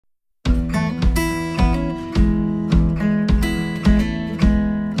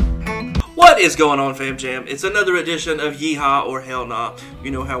What is going on, Fam Jam? It's another edition of Yeehaw or Hellnaw. You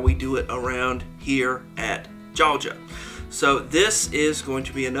know how we do it around here at Georgia. So this is going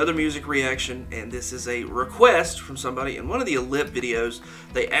to be another music reaction, and this is a request from somebody. In one of the Lip videos,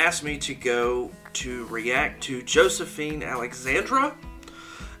 they asked me to go to react to Josephine Alexandra.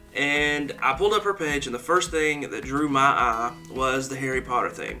 And I pulled up her page, and the first thing that drew my eye was the Harry Potter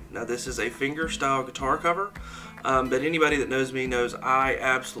theme. Now, this is a fingerstyle guitar cover, but anybody that knows me knows I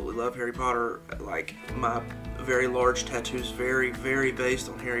absolutely love Harry Potter. Like, my very large tattoos, very, very based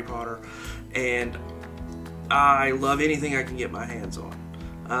on Harry Potter, and I love anything I can get my hands on.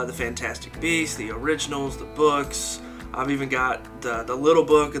 The Fantastic Beasts, the originals, the books. I've even got the little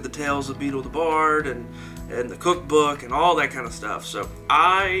book of the Tales of Beetle the Bard, and the cookbook and all that kind of stuff. So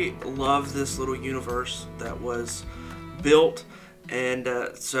I love this little universe that was built, and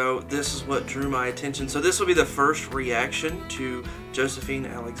so this is what drew my attention. So this will be the first reaction to Josephine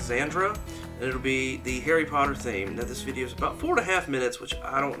Alexandra, and it'll be the Harry Potter theme. Now this video is about 4.5 minutes, which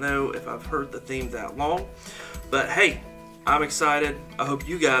I don't know if I've heard the theme that long, but hey, I'm excited. I hope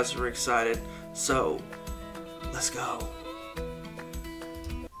you guys are excited. So let's go.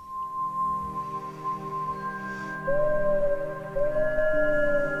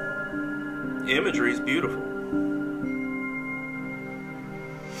 Imagery is beautiful.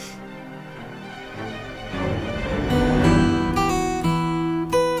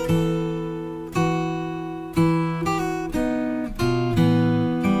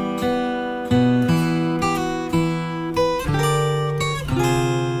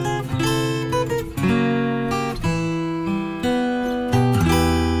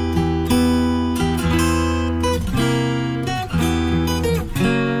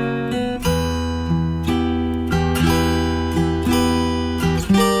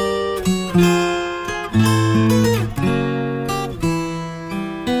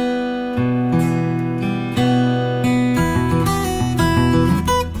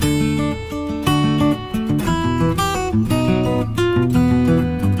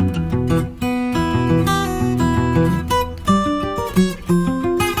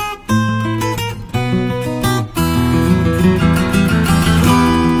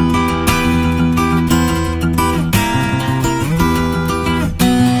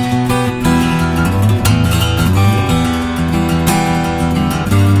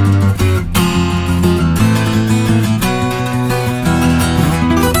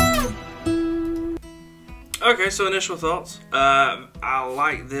 Okay, so initial thoughts. I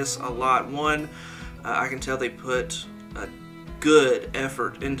like this a lot. One, I can tell they put a good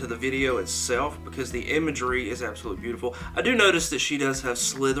effort into the video itself because the imagery is absolutely beautiful. I do notice that she does have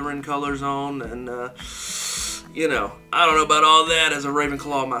Slytherin colors on, and you know, I don't know about all that as a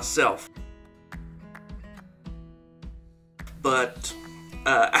Ravenclaw myself. But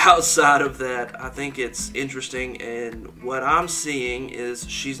outside of that, I think it's interesting, and what I'm seeing is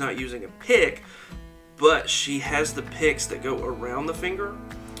she's not using a pick, but she has the picks that go around the finger,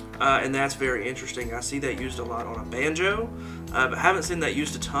 and that's very interesting. I see that used a lot on a banjo, but haven't seen that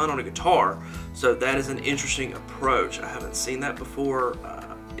used a ton on a guitar, so that is an interesting approach. I haven't seen that before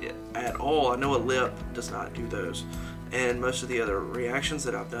at all. I know a Lip does not do those, and most of the other reactions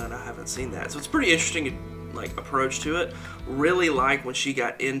that I've done, I haven't seen that. So it's pretty interesting, like, approach to it. Really like when she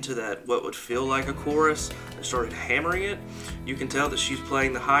got into that, what would feel like a chorus, and started hammering it. You can tell that she's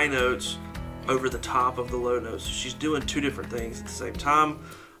playing the high notes over the top of the low notes. She's doing two different things at the same time.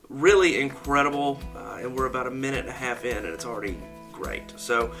 Really incredible, and we're about 1.5 minutes in, and it's already great.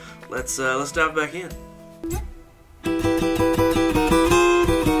 So let's dive back in.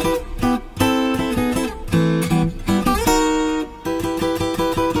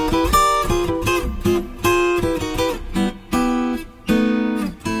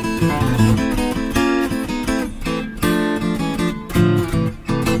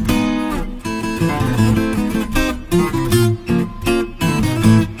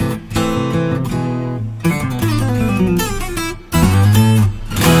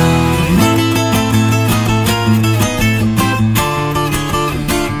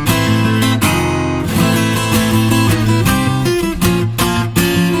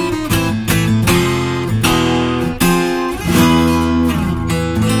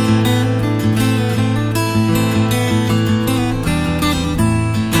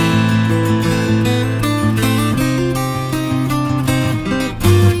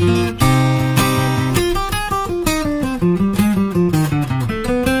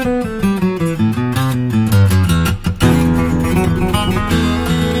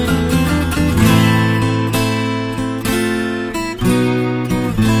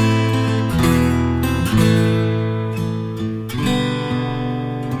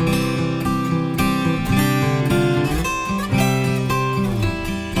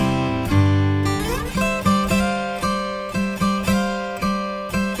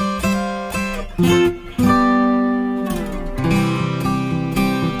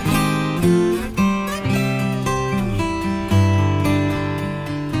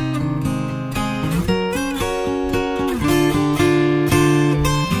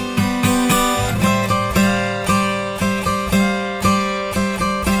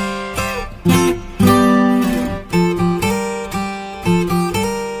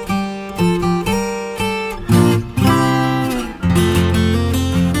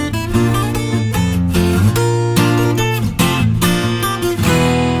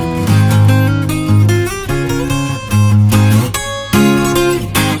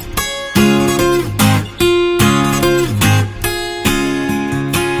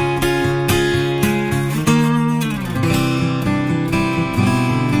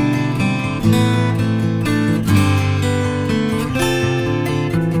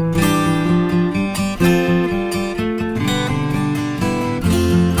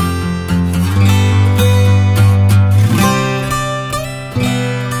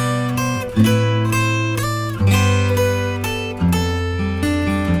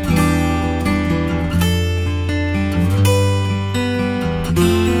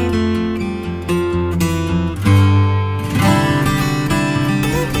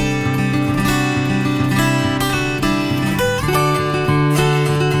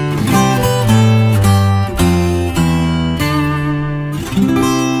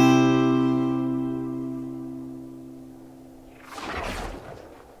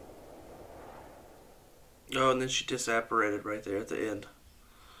 and then she disapparated right there at the end.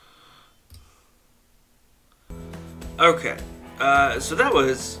 Okay, so that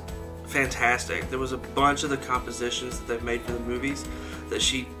was fantastic. There was a bunch of the compositions that they've made for the movies that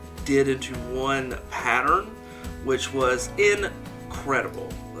she did into one pattern, which was incredible.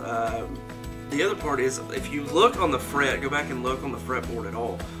 The other part is, if you look on the fret, go back and look on the fretboard at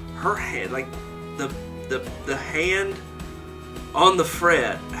all, her hand, like the hand on the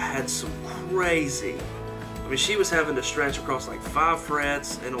fret had some crazy, I mean, she was having to stretch across like 5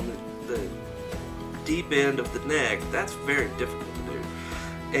 frets, and on the deep end of the neck, that's very difficult to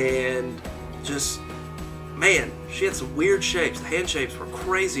do. And just, man, she had some weird shapes. The hand shapes were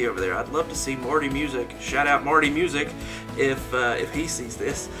crazy over there. I'd love to see Marty Music, shout out Marty Music if he sees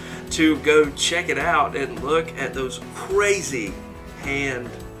this, to go check it out and look at those crazy hand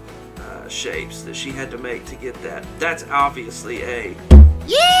shapes that she had to make to get that. That's obviously a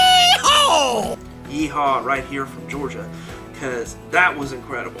Yeehaw! Yeehaw right here from Georgia, because that was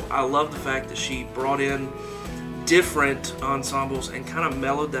incredible. I love the fact that she brought in different ensembles and kind of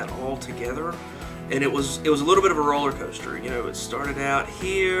mellowed that all together. And it was a little bit of a roller coaster. You know, it started out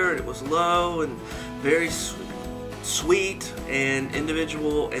here, and it was low and very sweet and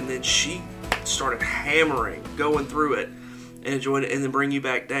individual, and then she started hammering, going through it, and enjoyed it, and then bring you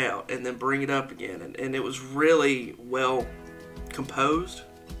back down, and then bring it up again, and it was really well composed.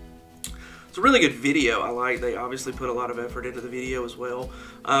 It's a really good video. I like, they obviously put a lot of effort into the video as well,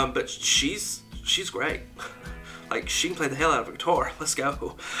 but she's great. Like, she can play the hell out of a guitar. Let's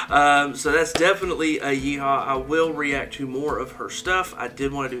go. So that's definitely a Yeehaw. I will react to more of her stuff. I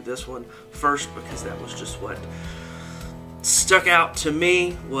did want to do this one first because that was just what stuck out to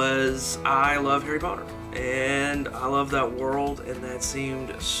me. Was I love Harry Potter, and I love that world, and that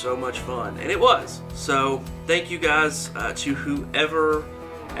seemed so much fun, and it was. So thank you guys to whoever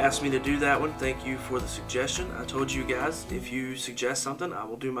asked me to do that one. Thank you for the suggestion. I told you guys, if you suggest something, I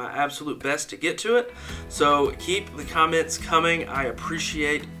will do my absolute best to get to it. So keep the comments coming. I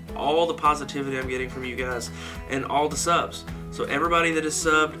appreciate all the positivity I'm getting from you guys and all the subs. So everybody that is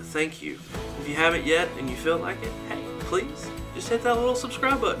subbed, thank you. If you haven't yet and you feel like it, hey, please just hit that little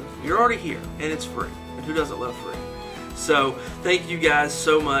subscribe button. You're already here and it's free. And who doesn't love free? So thank you guys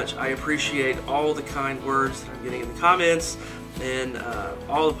so much. I appreciate all the kind words that I'm getting in the comments, and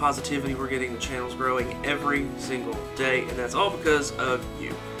all the positivity we're getting. The channel's growing every single day, and that's all because of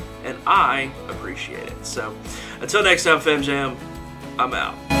you, and I appreciate it. So until next time, Fem Jam, I'm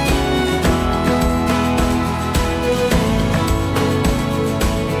out.